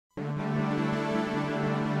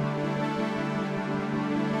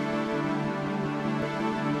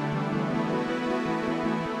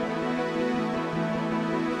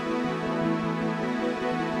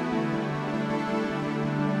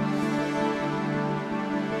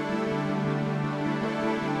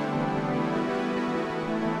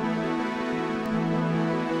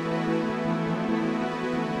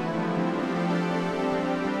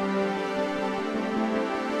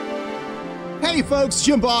Hey folks,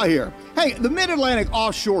 Jim Baugh here. Hey, the Mid-Atlantic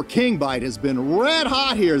offshore king bite has been red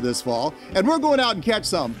hot here this fall, and we're going out and catch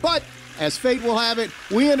some. But as fate will have it,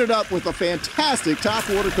 we ended up with a fantastic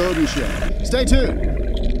topwater cobia show. Stay tuned.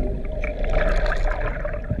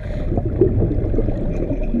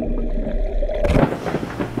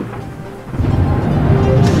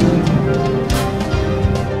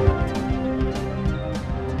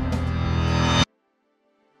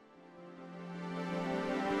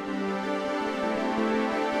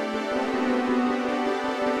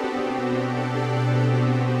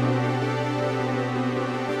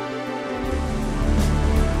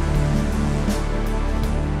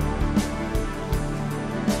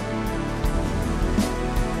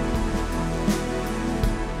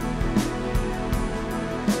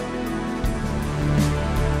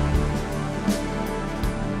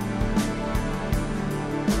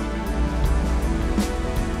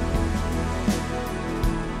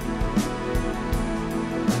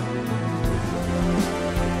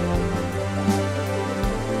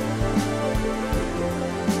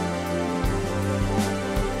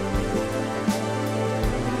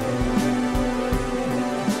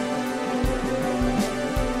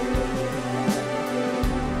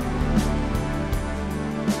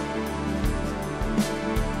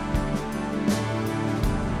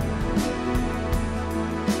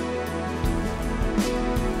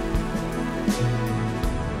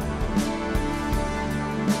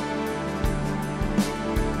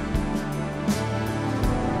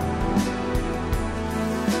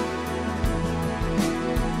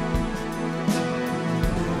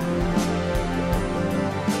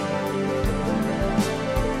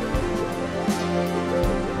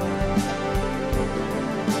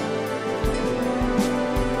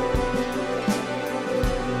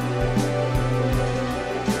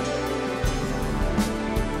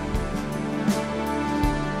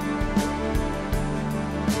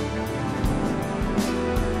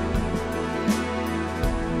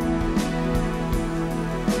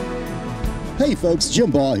 Hey folks,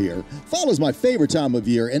 Jim Baugh here. Fall is my favorite time of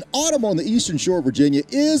year, and autumn on the eastern shore of Virginia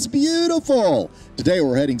is beautiful. Today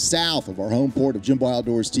we're heading south of our home port of Jim Baugh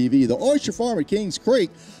Outdoors TV, the Oyster Farm at Kings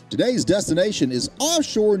Creek. Today's destination is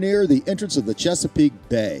offshore near the entrance of the Chesapeake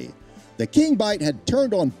Bay. The king bite had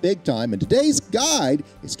turned on big time, and today's guide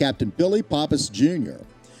is Captain Billy Pappas Jr.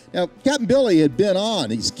 Now, Captain Billy had been on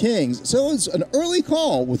these kings, so it was an early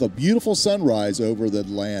call with a beautiful sunrise over the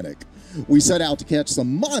Atlantic. We set out to catch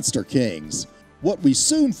some monster kings. What we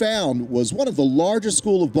soon found was one of the largest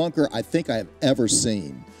school of bunker I think I have ever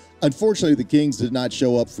seen. Unfortunately, the kings did not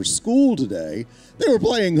show up for school today. They were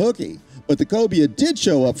playing hooky, but the cobia did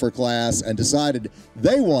show up for class and decided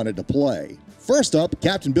they wanted to play. First up,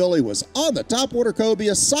 Captain Billy was on the topwater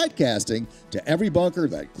cobia sight casting to every bunker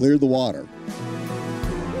that cleared the water.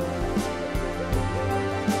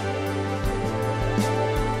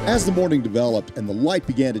 As the morning developed and the light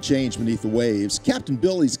began to change beneath the waves, Captain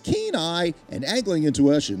Billy's keen eye and angling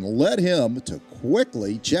intuition led him to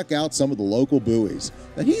quickly check out some of the local buoys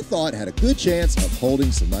that he thought had a good chance of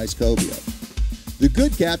holding some nice cobia. The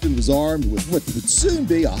good captain was armed with what would soon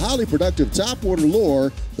be a highly productive topwater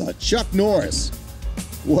lure, the Chuck Norris.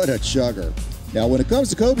 What a chugger. Now, when it comes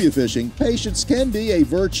to cobia fishing, patience can be a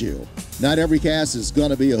virtue. Not every cast is going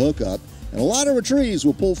to be a hookup, and a lot of retrieves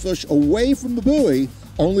will pull fish away from the buoy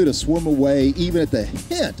only to swim away even at the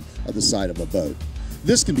hint of the side of a boat.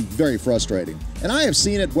 This can be very frustrating, and I have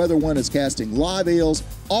seen it whether one is casting live eels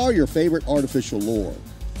or your favorite artificial lure.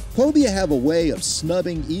 Cobia have a way of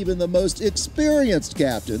snubbing even the most experienced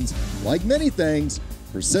captains. Like many things,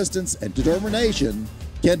 persistence and determination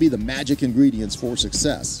can be the magic ingredients for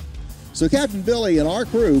success. So Captain Billy and our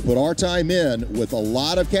crew put our time in with a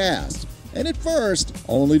lot of casts, and at first,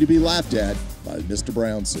 only to be laughed at by Mr.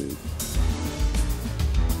 Brown Suit.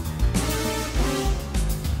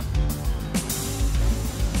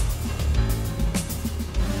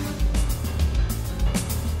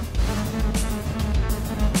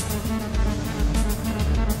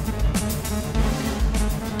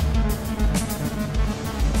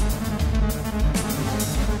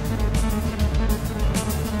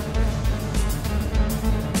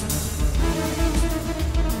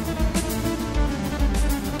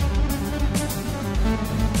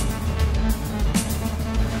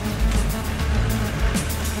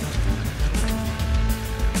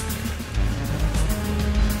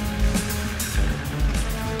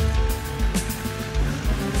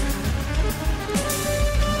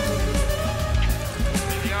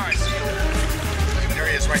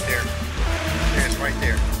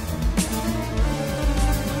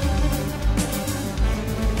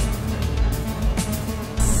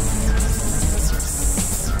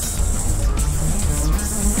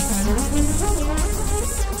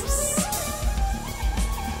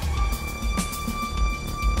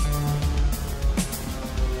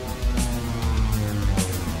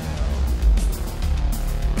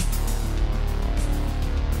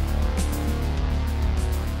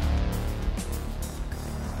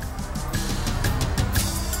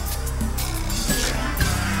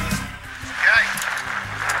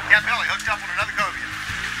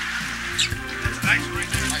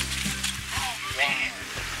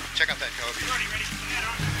 check out that cobia.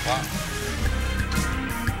 Wow.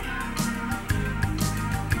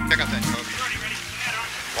 Check out that cobia.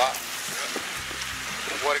 Wow.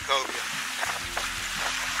 What a cobia.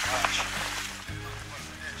 Gosh.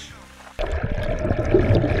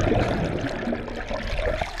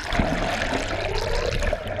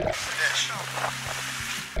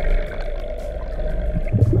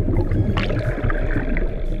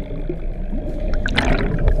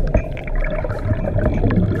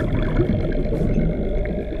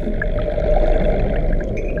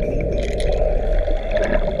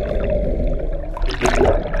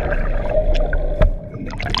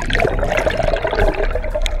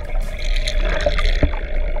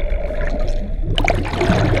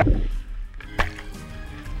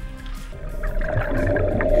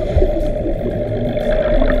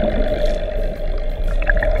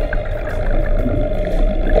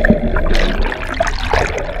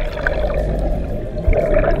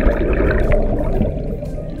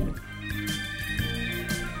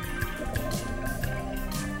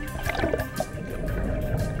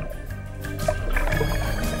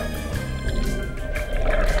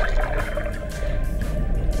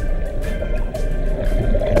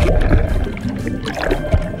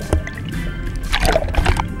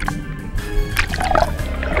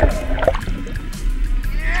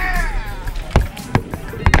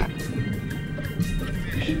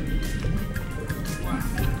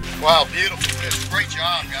 Wow, beautiful fish. Great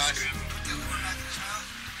job, guys.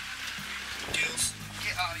 Gills?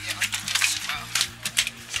 Yeah, wow.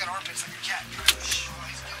 He's got armpits like a cat.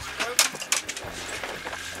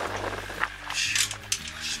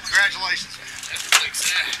 Congratulations, man. That's a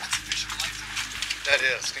fish of a lifetime. That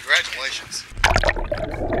is. Congratulations.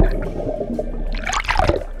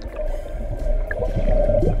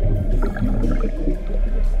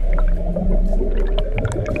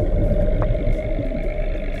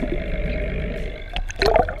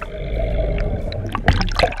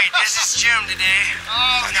 Jim today.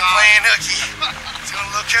 Oh, I'm Playin Hookey. Doing a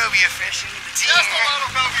little cobia fishing with the team. Just a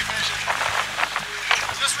little cobia fishing.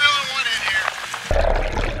 Just reeling one in here.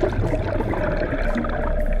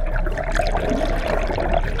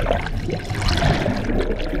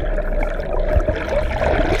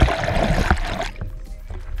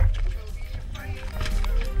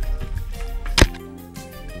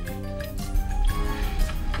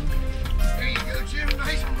 There you go, Jim.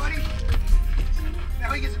 Nice one, buddy. Now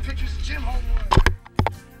he gets some pictures of Jim home one.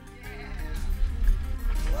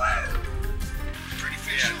 Yeah. Pretty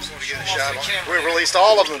fish. Yeah, just want to get a shot on. We released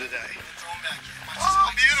all of them today. Throw them back here.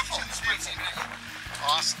 Oh, beautiful.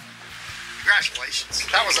 Awesome. Congratulations.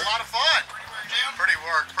 That was a lot of fun. Pretty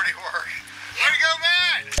work, Pretty work. Way to go,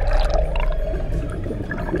 man.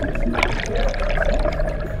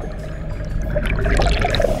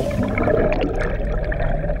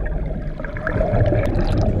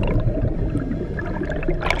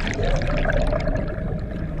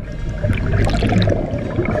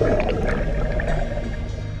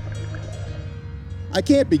 I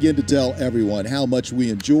can't begin to tell everyone how much we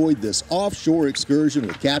enjoyed this offshore excursion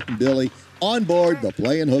with Captain Billy on board the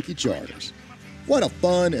Playin Hookey charters. What a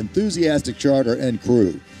fun, enthusiastic charter and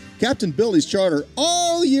crew. Captain Billy's charter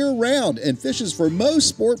all year round and fishes for most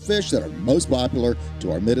sport fish that are most popular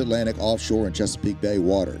to our mid-Atlantic offshore and Chesapeake Bay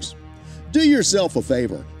waters. Do yourself a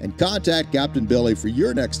favor and contact Captain Billy for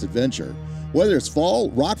your next adventure. Whether it's fall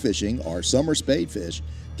rock fishing or summer spade fish,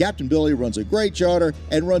 Captain Billy runs a great charter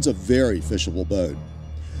and runs a very fishable boat.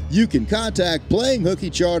 You can contact Playin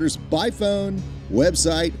Hookey Charters by phone,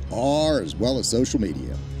 website, or as well as social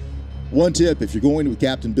media. One tip if you're going with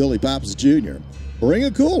Captain Billy Pappas Jr., bring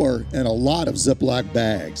a cooler and a lot of ziplock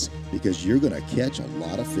bags because you're going to catch a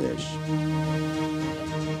lot of fish.